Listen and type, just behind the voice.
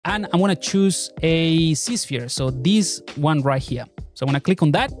and I'm gonna choose a ZSphere. So this one right here. So I'm gonna click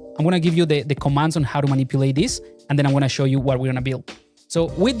on that. I'm gonna give you the commands on how to manipulate this, and then I'm gonna show you what we're gonna build. So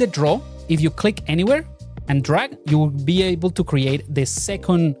with the draw, if you click anywhere and drag, you will be able to create the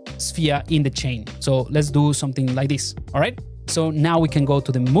second sphere in the chain. So let's do something like this, all right? So now we can go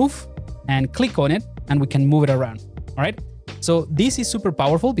to the move and click on it, and we can move it around, all right? So this is super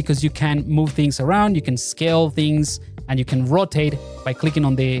powerful because you can move things around, you can scale things, and you can rotate by clicking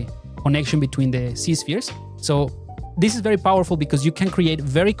on the connection between the ZSpheres. So this is very powerful because you can create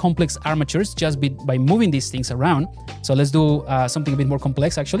very complex armatures just by moving these things around. So let's do something a bit more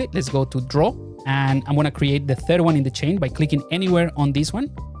complex actually. Let's go to draw, and I'm gonna create the third one in the chain by clicking anywhere on this one,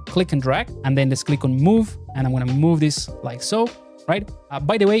 click and drag, and then let's click on move, and I'm gonna move this like so, right?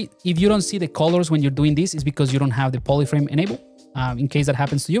 By the way, if you don't see the colors when you're doing this, it's because you don't have the polyframe enabled, in case that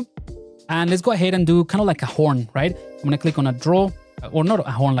happens to you. And let's go ahead and do kind of like a horn, right? I'm gonna click on a draw, or not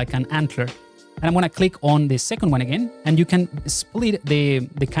a horn, like an antler. And I'm gonna click on the second one again, and you can split the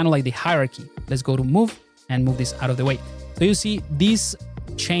kind of like the hierarchy. Let's go to move and move this out of the way. So you see this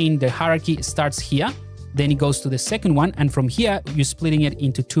chain, the hierarchy starts here, then it goes to the second one, and from here, you're splitting it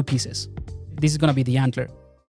into two pieces. This is gonna be the antler.